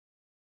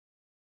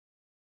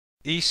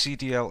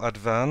ECDL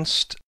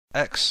Advanced,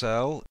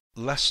 Excel,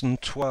 Lesson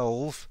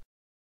 12,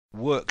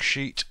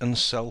 Worksheet and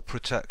Cell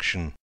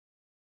Protection.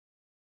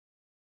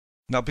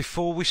 Now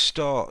before we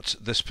start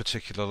this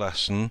particular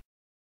lesson,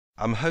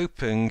 I'm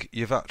hoping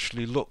you've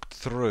actually looked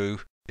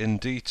through in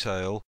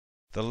detail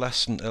the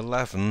Lesson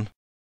 11,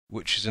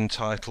 which is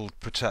entitled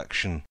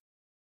Protection.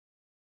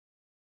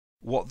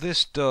 What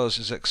this does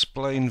is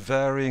explain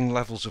varying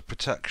levels of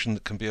protection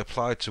that can be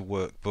applied to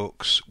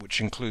workbooks,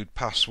 which include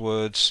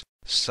passwords,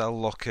 cell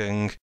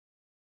locking,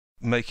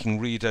 making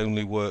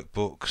read-only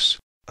workbooks,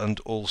 and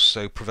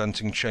also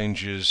preventing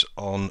changes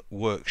on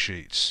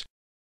worksheets.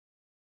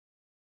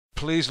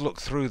 Please look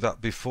through that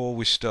before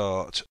we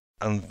start,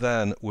 and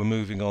then we're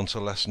moving on to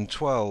Lesson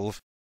 12,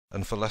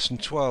 and for Lesson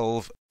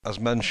 12, as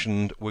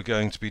mentioned, we're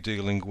going to be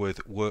dealing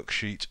with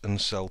worksheet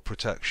and cell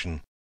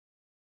protection.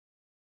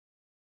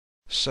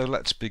 So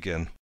let's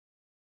begin.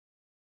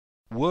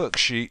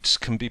 Worksheets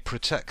can be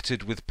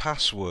protected with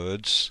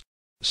passwords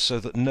so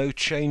that no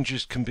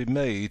changes can be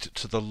made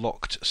to the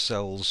locked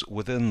cells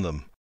within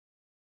them.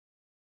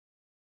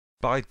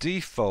 By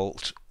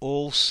default,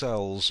 all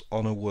cells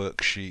on a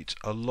worksheet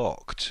are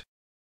locked,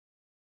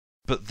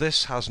 but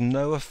this has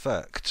no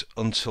effect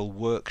until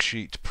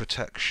worksheet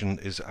protection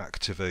is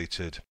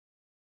activated,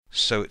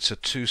 so it's a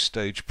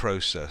two-stage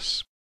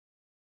process.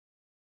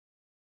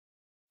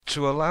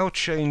 To allow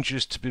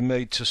changes to be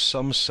made to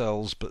some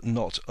cells but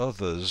not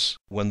others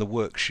when the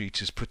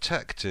worksheet is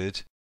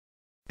protected,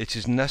 it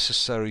is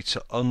necessary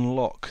to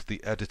unlock the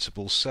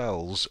editable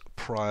cells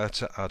prior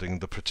to adding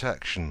the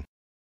protection.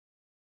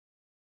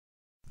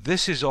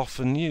 This is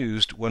often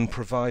used when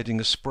providing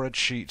a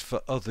spreadsheet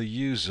for other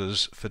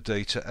users for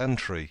data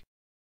entry.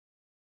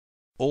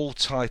 All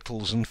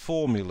titles and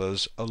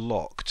formulas are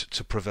locked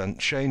to prevent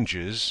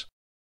changes,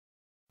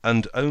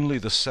 and only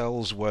the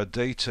cells where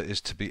data is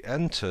to be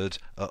entered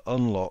are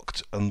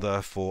unlocked and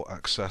therefore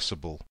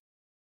accessible.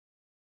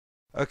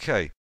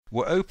 Okay.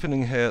 We're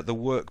opening here the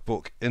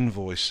workbook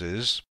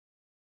invoices.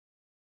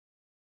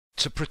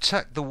 To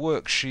protect the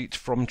worksheet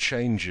from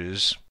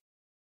changes,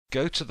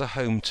 go to the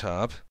Home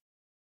tab,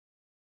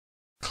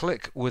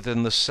 click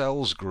within the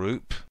Cells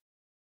group,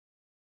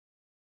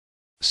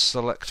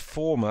 select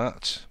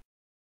Format,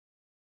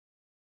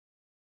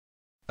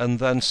 and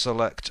then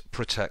select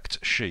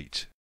Protect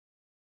Sheet.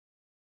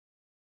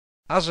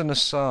 As an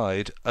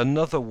aside,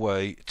 another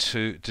way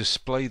to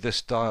display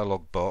this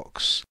dialog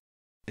box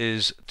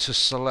is to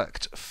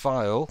select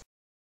File,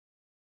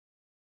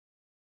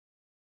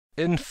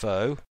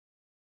 Info,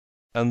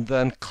 and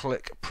then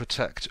click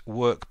Protect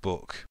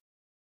Workbook.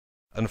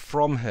 And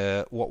from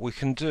here, what we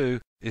can do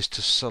is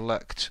to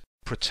select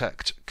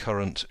Protect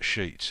Current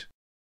Sheet.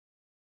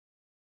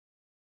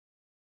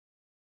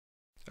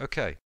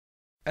 Okay.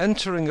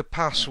 Entering a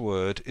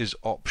password is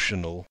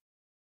optional,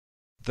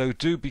 though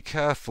do be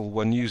careful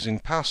when using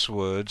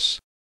passwords,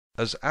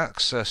 as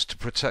access to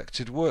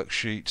protected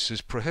worksheets is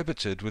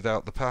prohibited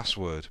without the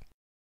password.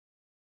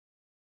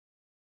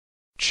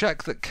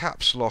 Check that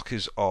caps lock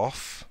is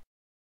off,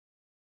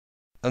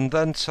 and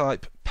then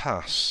type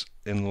pass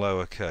in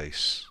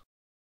lowercase,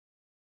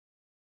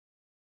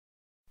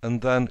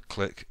 and then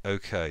click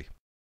OK.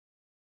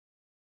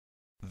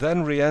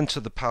 Then re-enter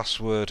the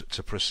password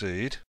to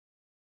proceed,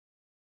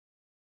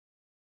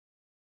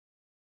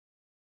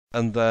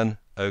 and then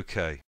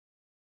OK.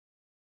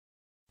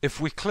 If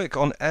we click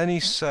on any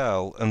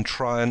cell and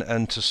try and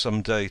enter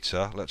some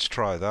data, let's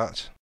try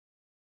that.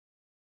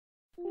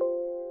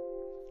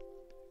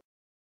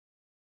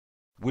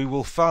 We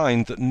will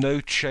find that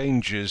no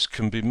changes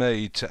can be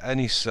made to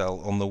any cell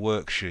on the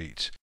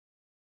worksheet.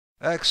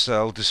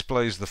 Excel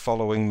displays the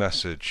following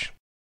message.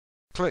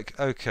 Click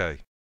OK.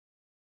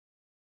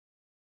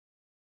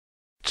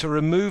 To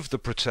remove the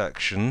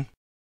protection,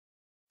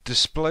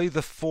 display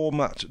the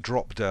Format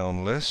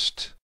drop-down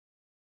list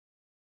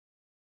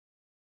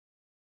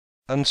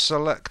and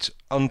select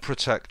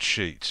Unprotect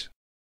Sheet.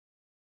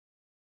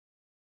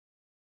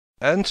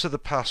 Enter the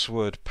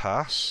password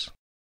pass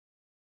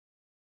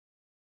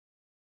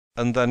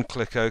and then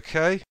click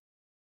OK,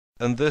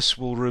 and this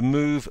will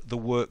remove the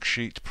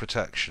worksheet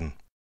protection.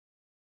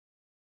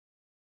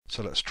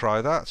 So let's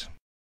try that.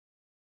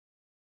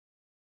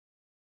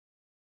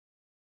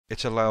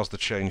 It allows the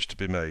change to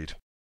be made.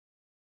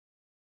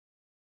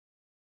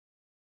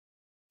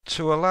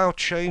 To allow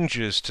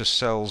changes to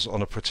cells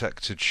on a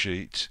protected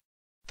sheet,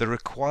 the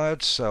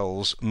required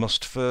cells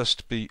must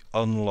first be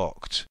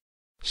unlocked.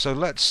 So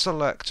let's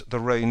select the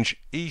range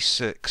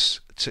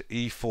E6 to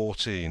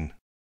E14.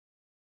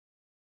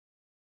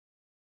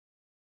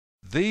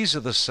 These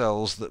are the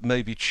cells that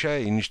may be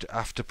changed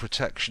after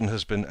protection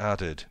has been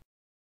added.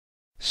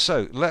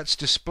 So let's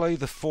display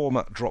the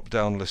Format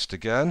drop-down list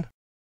again,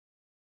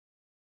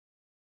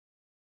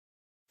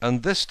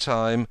 and this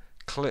time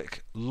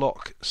click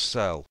Lock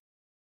Cell.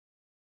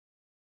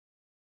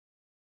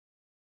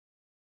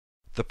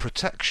 The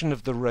protection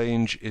of the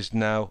range is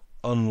now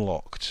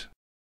unlocked.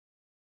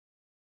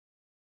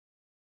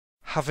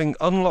 Having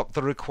unlocked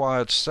the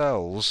required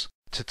cells,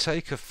 to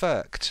take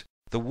effect,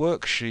 the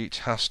worksheet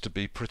has to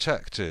be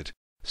protected,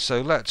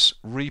 So let's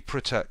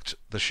reprotect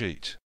the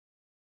sheet.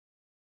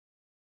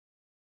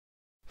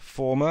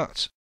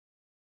 Format,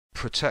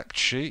 Protect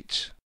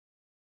Sheet.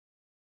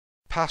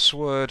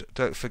 Password,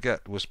 don't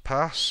forget, was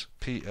pass,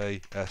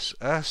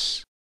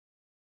 P-A-S-S,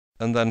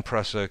 and then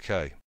press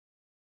OK.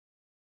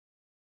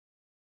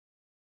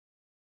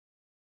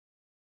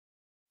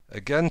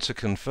 Again to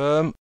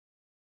confirm.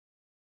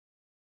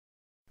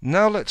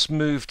 Now let's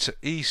move to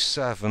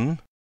E7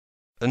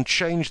 and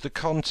change the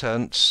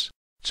contents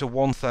to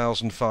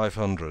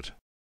 1500.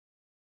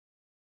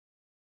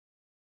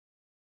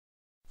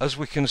 As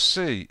we can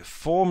see,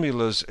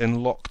 formulas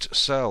in locked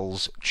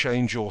cells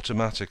change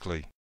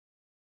automatically.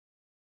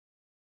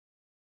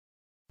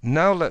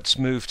 Now let's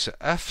move to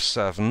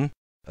F7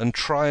 and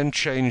try and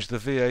change the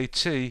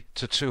VAT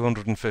to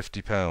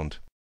 £250.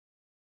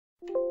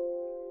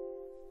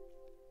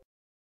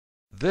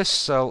 This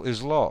cell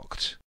is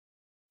locked.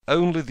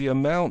 Only the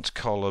amount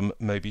column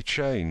may be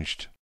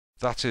changed.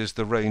 That is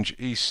the range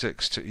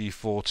E6 to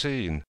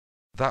E14.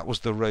 That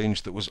was the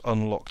range that was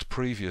unlocked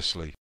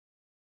previously.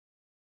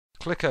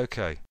 Click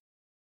OK.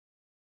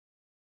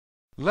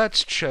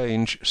 Let's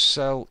change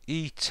cell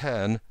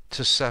E10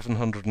 to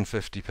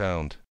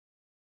 £750.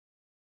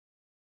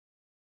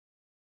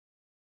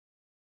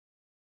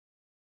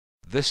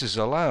 This is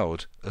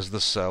allowed as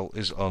the cell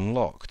is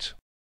unlocked.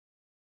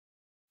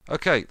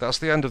 OK, that's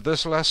the end of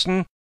this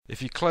lesson.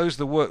 If you close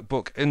the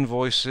workbook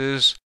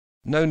invoices,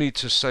 no need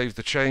to save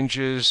the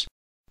changes,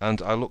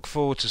 and I look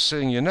forward to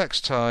seeing you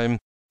next time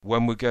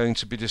when we're going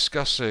to be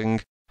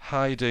discussing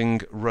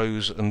hiding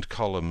rows and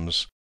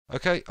columns.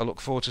 OK, I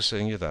look forward to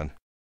seeing you then.